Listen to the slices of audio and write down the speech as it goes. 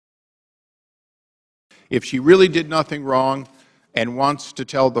If she really did nothing wrong and wants to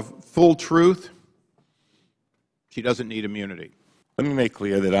tell the full truth, she doesn't need immunity. Let me make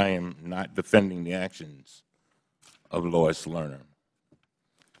clear that I am not defending the actions of Lois Lerner,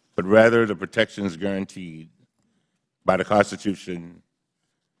 but rather the protections guaranteed by the Constitution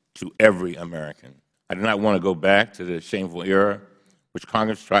to every American. I do not want to go back to the shameful era which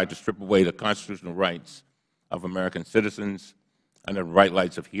Congress tried to strip away the constitutional rights of American citizens under the bright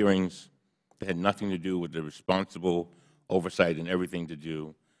lights of hearings that had nothing to do with the responsible oversight and everything to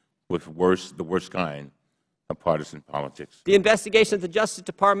do with the worst kind of partisan politics. The investigation of the Justice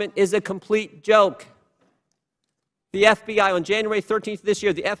Department is a complete joke. The FBI, on January 13th of this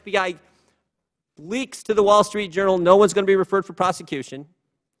year, the FBI leaks to the Wall Street Journal, no one's going to be referred for prosecution.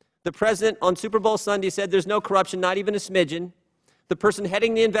 The President on Super Bowl Sunday said there's no corruption, not even a smidgen. The person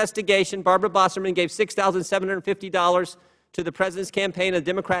heading the investigation, Barbara Bosserman, gave $6,750 to the President's campaign, a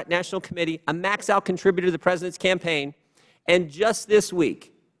Democrat National Committee, a max-out contributor to the President's campaign. And just this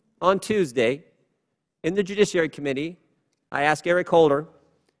week, on Tuesday, in the Judiciary Committee, I asked Eric Holder,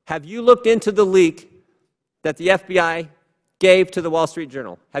 have you looked into the leak that the FBI gave to the Wall Street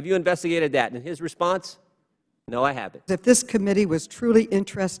Journal? Have you investigated that? And his response, no, I haven't. If this committee was truly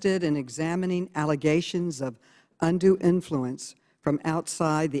interested in examining allegations of undue influence from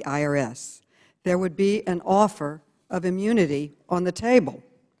outside the IRS, there would be an offer of immunity on the table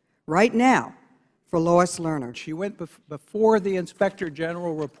right now for Lois Lerner. She went before the Inspector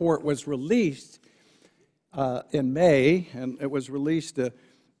General report was released in May, and it was released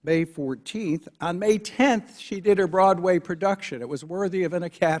May 14th. On May 10th, she did her Broadway production. It was worthy of an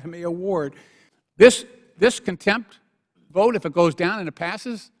Academy Award. This contempt vote, if it goes down and it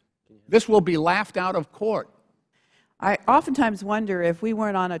passes, this will be laughed out of court. I oftentimes wonder if we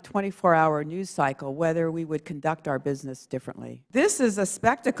weren't on a 24-hour news cycle, whether we would conduct our business differently. This is a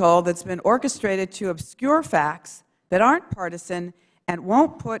spectacle that's been orchestrated to obscure facts that aren't partisan and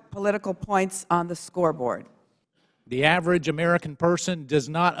won't put political points on the scoreboard. The average American person does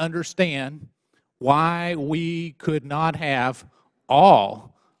not understand why we could not have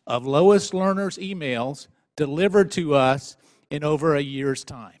all of Lois Lerner's emails delivered to us in over a year's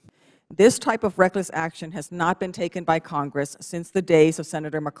time. This type of reckless action has not been taken by Congress since the days of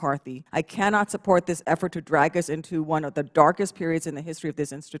Senator McCarthy. I cannot support this effort to drag us into one of the darkest periods in the history of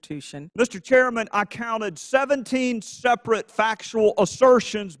this institution. Mr. Chairman, I counted 17 separate factual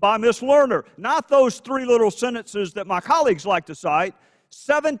assertions by Ms. Lerner, not those 3 little sentences that my colleagues like to cite,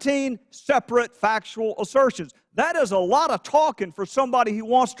 17 separate factual assertions. That is a lot of talking for somebody who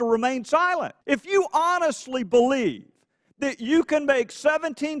wants to remain silent. If you honestly believe that you can make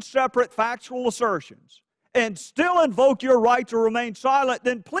 17 separate factual assertions and still invoke your right to remain silent,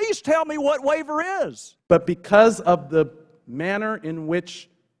 then please tell me what waiver is. But because of the manner in which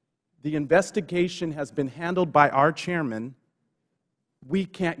the investigation has been handled by our chairman, we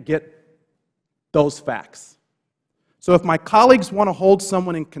can't get those facts. So if my colleagues want to hold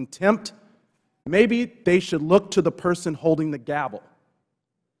someone in contempt, maybe they should look to the person holding the gavel,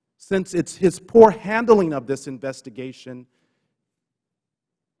 since it's his poor handling of this investigation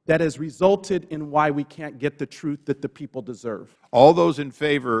that has resulted in why we can't get the truth that the people deserve. All those in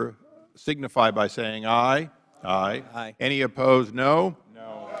favor signify by saying aye. Aye. Aye. Any opposed, no?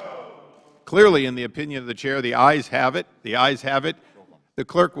 No. Clearly, in the opinion of the Chair, the ayes have it. The ayes have it. The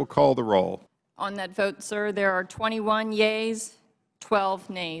clerk will call the roll. On that vote, sir, there are 21 yeas, 12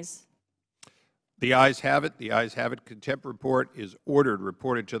 nays. The ayes have it. The ayes have it. Contempt report is ordered,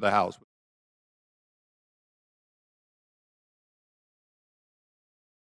 reported to the House.